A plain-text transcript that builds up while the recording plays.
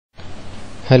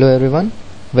Hello everyone,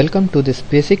 welcome to this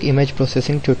basic image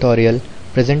processing tutorial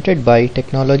presented by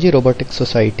Technology Robotics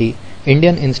Society,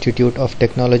 Indian Institute of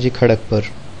Technology Kharagpur.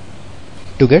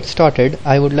 To get started,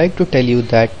 I would like to tell you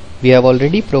that we have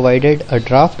already provided a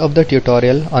draft of the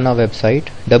tutorial on our website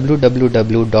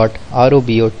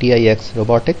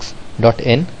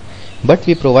www.robotixrobotics.in, but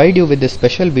we provide you with a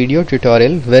special video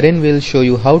tutorial wherein we will show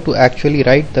you how to actually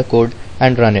write the code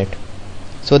and run it,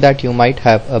 so that you might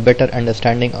have a better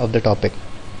understanding of the topic.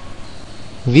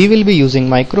 We will be using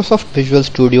Microsoft Visual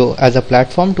Studio as a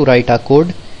platform to write our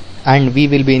code, and we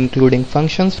will be including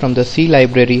functions from the C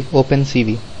library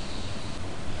OpenCV.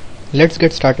 Let's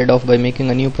get started off by making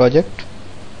a new project.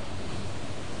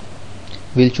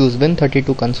 We'll choose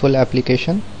Win32 console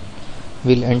application.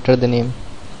 We'll enter the name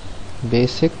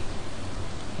Basic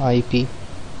IP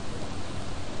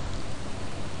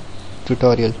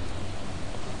Tutorial.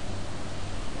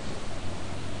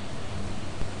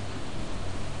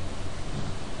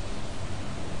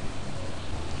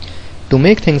 To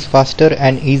make things faster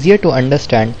and easier to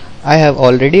understand, I have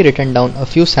already written down a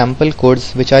few sample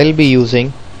codes which I will be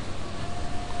using.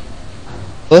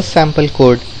 First sample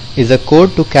code is a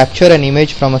code to capture an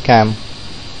image from a cam.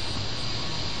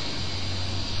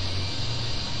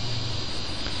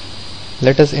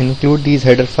 Let us include these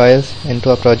header files into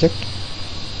our project.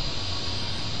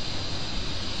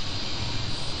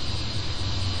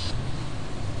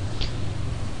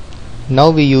 Now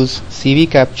we use CV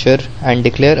capture and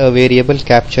declare a variable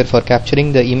capture for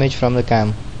capturing the image from the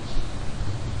cam.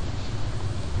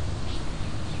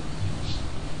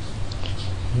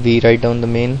 We write down the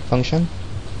main function.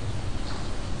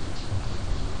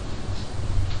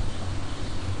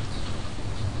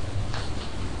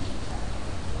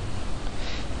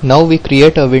 Now we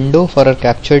create a window for our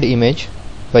captured image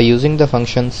by using the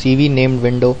function CV named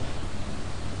window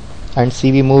and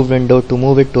CV move window to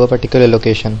move it to a particular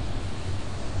location.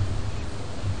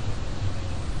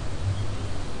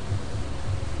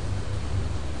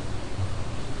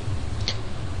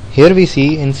 Here we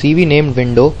see in CV named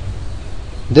window,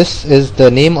 this is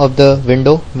the name of the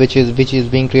window which is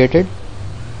being created,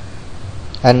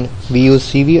 and we use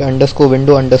CV underscore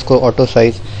window underscore auto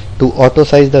size to auto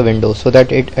size the window so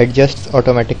that it adjusts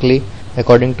automatically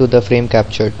according to the frame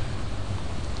captured.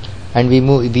 And we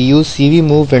use CV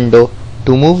move window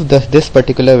to move this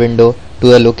particular window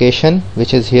to a location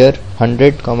which is here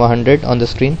 100,100 on the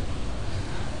screen.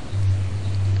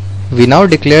 We now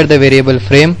declare the variable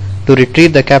frame to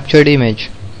retrieve the captured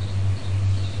image.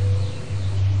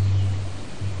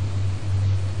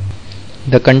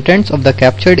 The contents of the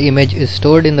captured image is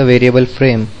stored in the variable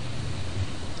frame.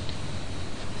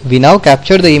 We now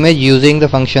capture the image using the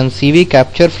function CV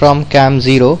capture from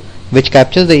cam0, which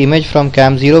captures the image from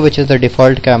cam0, which is the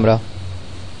default camera.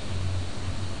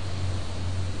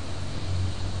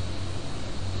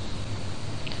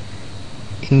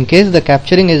 In case the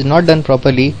capturing is not done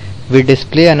properly, we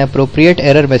display an appropriate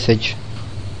error message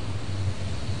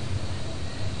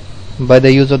by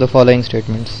the use of the following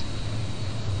statements.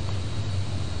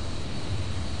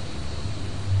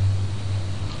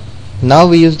 Now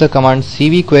we use the command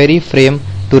CV query frame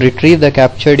to retrieve the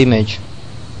captured image.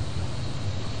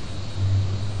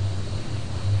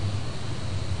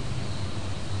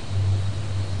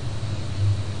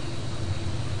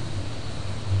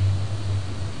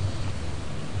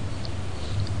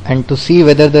 And to see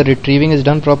whether the retrieving is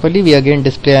done properly, we again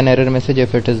display an error message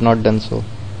if it is not done so.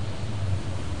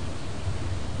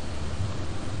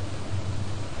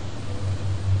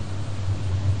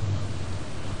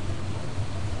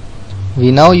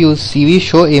 We now use CV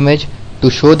show image to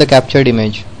show the captured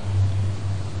image.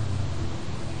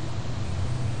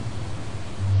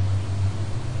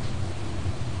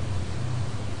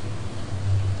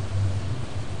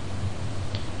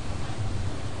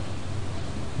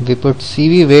 We put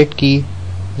CV wait key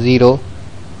 0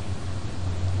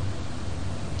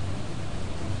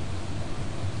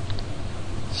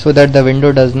 so that the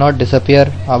window does not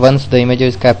disappear once the image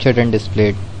is captured and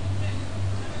displayed.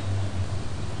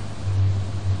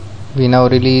 We now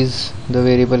release the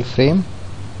variable frame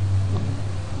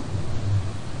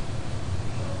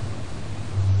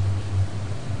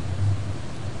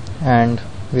and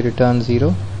we return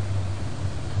 0.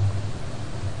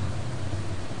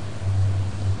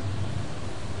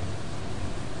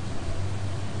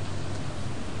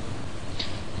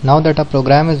 Now that our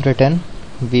program is written,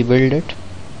 we build it.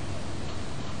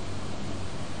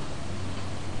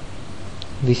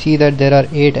 We see that there are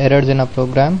 8 errors in our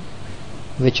program,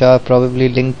 which are probably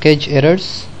linkage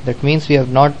errors. That means we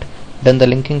have not done the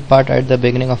linking part at the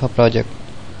beginning of a project.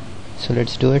 So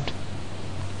let's do it.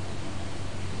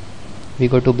 we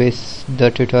go to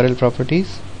the tutorial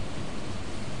properties,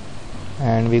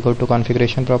 and we go to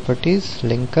configuration properties,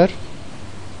 linker,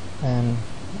 and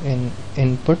in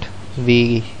input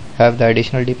we have the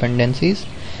additional dependencies.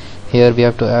 Here we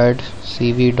have to add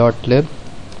cv.lib,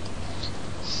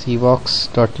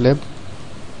 cvox.lib,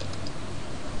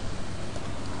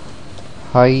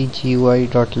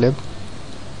 high-gui.lib,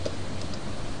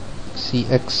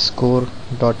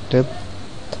 cxcore.lib.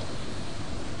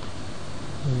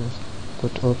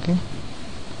 Put OK.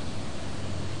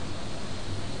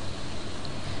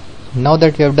 Now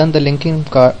that we have done the linking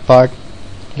part,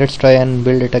 let's try and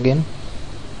build it again.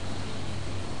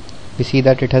 We see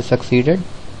that it has succeeded.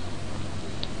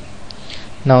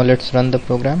 Now let's run the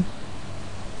program.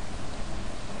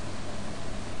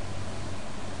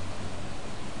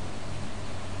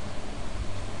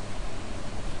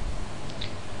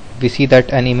 We see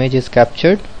that an image is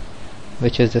captured,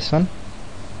 which is this one.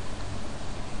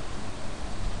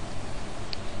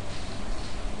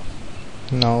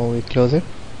 Now we close it.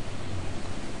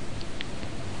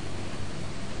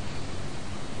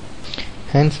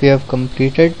 Hence we have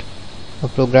completed a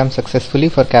program successfully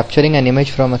for capturing an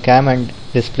image from a cam and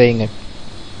displaying it.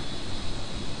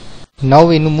 Now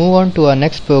we move on to our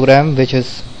next program, which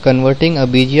is converting a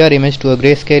BGR image to a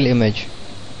grayscale image.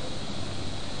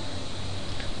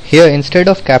 Here, instead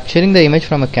of capturing the image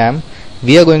from a cam,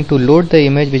 we are going to load the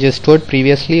image which is stored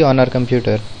previously on our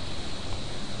computer.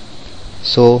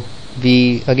 So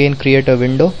we again create a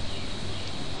window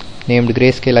named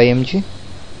grayscale img.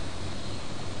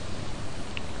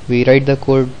 We write the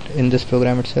code in this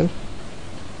program itself.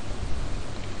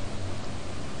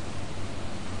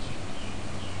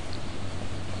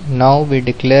 Now we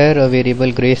declare a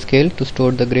variable grayscale to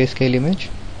store the grayscale image,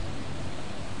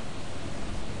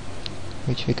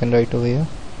 which we can write over here.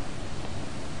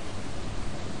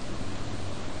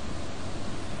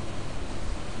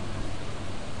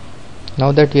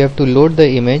 Now that we have to load the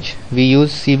image, we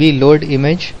use cv load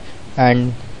image,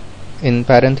 and in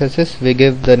parenthesis we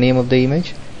give the name of the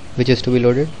image which is to be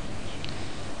loaded.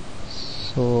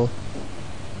 So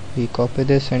we copy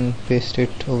this and paste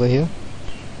it over here.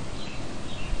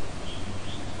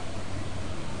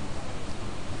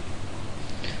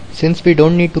 Since we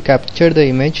don't need to capture the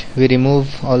image, we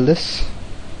remove all this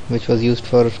which was used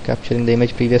for capturing the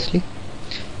image previously.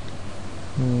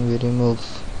 We remove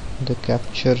the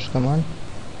capture command.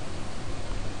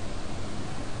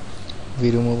 We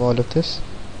remove all of this.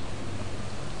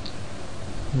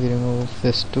 We remove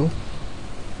this too,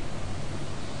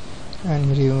 and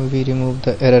we remove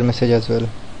the error message as well.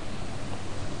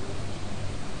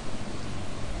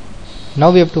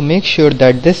 Now we have to make sure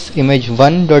that this image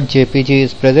 1.jpg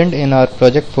is present in our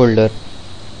project folder.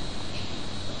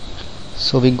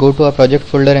 So we go to our project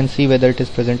folder and see whether it is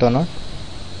present or not.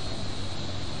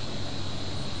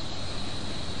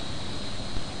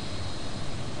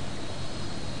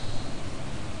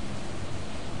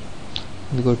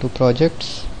 We go to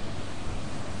projects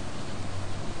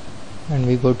and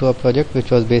we go to a project which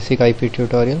was basic IP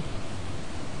tutorial,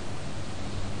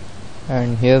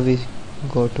 and here we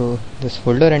go to this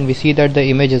folder and we see that the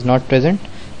image is not present,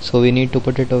 so we need to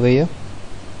put it over here.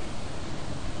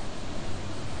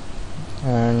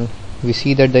 And we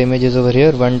see that the image is over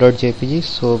here, 1.jpg,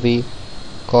 so we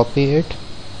copy it,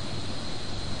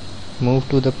 move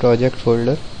to the project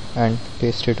folder and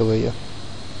paste it over here.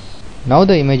 Now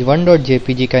the image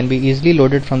 1.jpg can be easily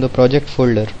loaded from the project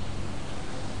folder.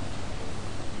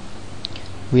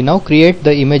 We now create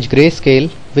the image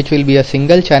grayscale, which will be a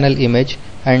single channel image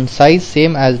and size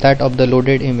same as that of the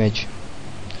loaded image.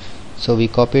 So we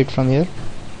copy it from here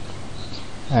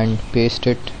and paste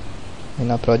it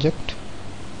in our project.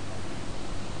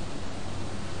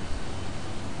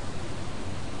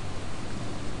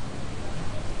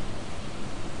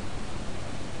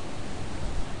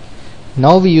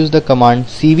 Now we use the command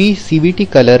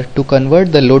cv-cvt-color to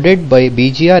convert the loaded by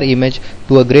BGR image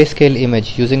to a grayscale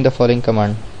image using the following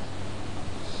command.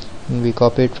 And we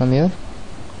copy it from here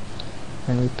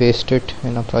and we paste it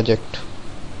in a project.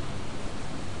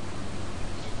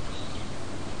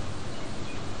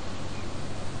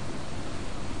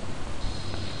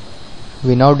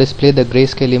 We now display the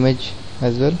grayscale image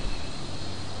as well.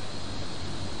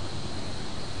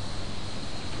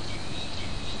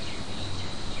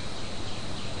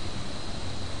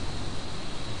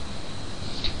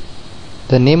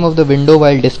 The name of the window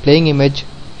while displaying image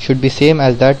should be same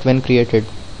as that when created.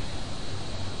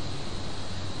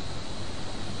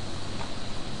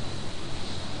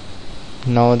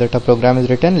 Now that our program is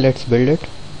written, let's build it.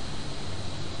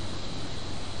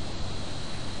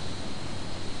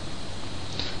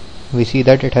 We see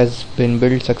that it has been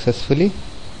built successfully.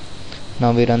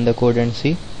 Now we run the code and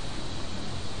see.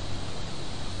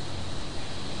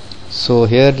 So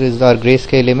here is our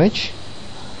grayscale image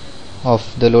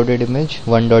of the loaded image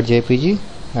 1.jpg,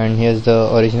 and here's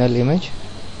the original image.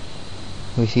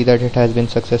 We see that it has been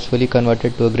successfully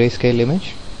converted to a grayscale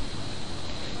image.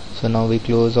 So now we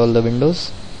close all the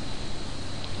windows.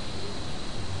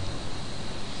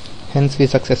 Hence we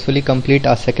successfully complete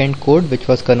our second code, which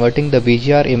was converting the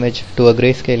BGR image to a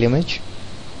grayscale image.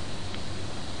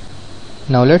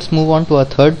 Now let's move on to our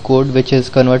third code, which is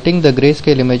converting the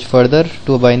grayscale image further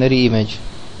to a binary image.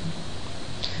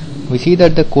 We see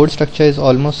that the code structure is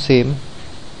almost same.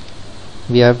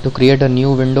 We have to create a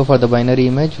new window for the binary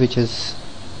image, which is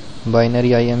binary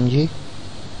img.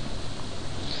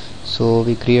 So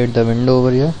we create the window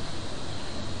over here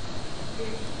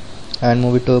and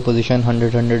move it to a position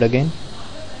 100 100 again.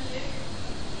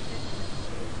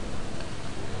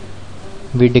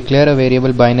 We declare a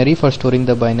variable binary for storing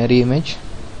the binary image.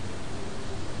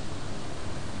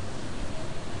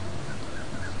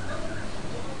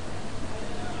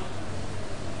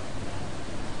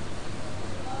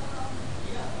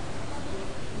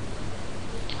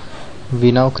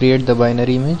 We now create the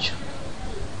binary image,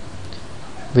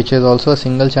 which is also a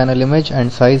single channel image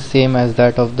and size same as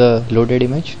that of the loaded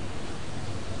image.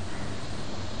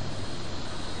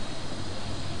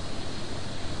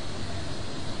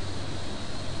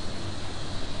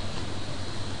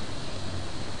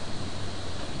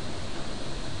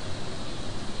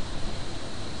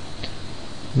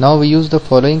 Now we use the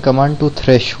following command to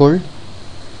threshold.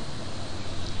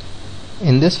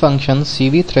 In this function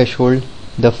CV threshold,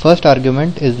 the first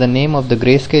argument is the name of the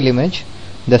grayscale image,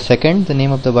 the second the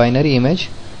name of the binary image,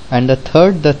 and the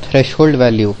third the threshold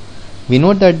value. We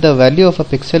note that the value of a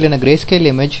pixel in a grayscale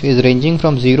image is ranging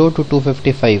from 0 to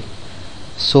 255.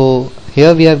 So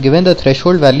here we have given the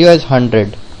threshold value as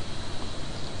 100.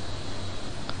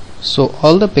 So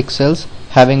all the pixels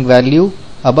having value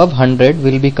above 100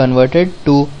 will be converted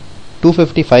to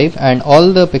 255, and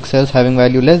all the pixels having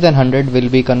value less than 100 will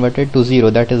be converted to 0,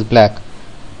 that is black.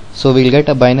 So we'll get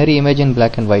a binary image in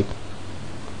black and white.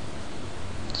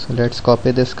 So let's copy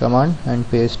this command and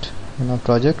paste in our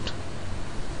project.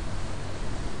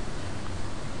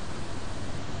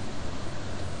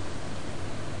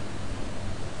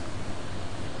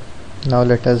 Now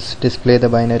let us display the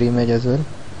binary image as well.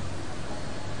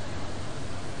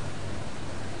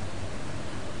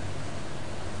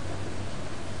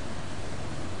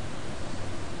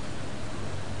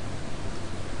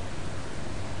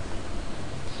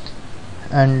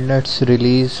 And let's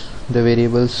release the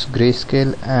variables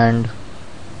grayscale and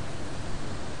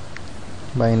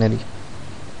binary.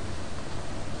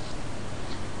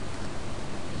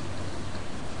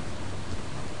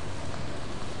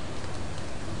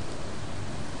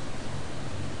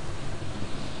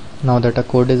 Now that our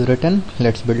code is written,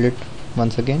 let's build it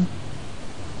once again.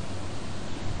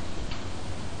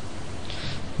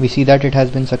 We see that it has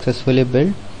been successfully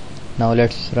built. Now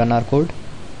let's run our code.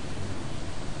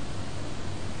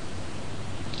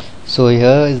 So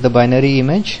here is the binary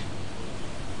image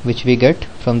which we get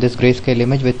from this grayscale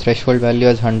image with threshold value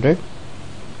as 100.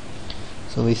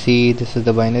 So we see this is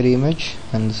the binary image,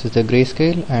 and this is the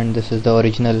grayscale, and this is the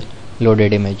original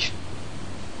loaded image.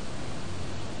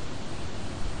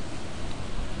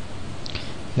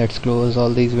 Let's close all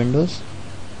these windows.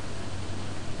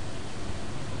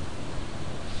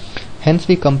 Hence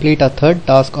we complete our third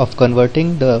task of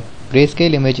converting the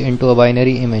grayscale image into a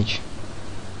binary image.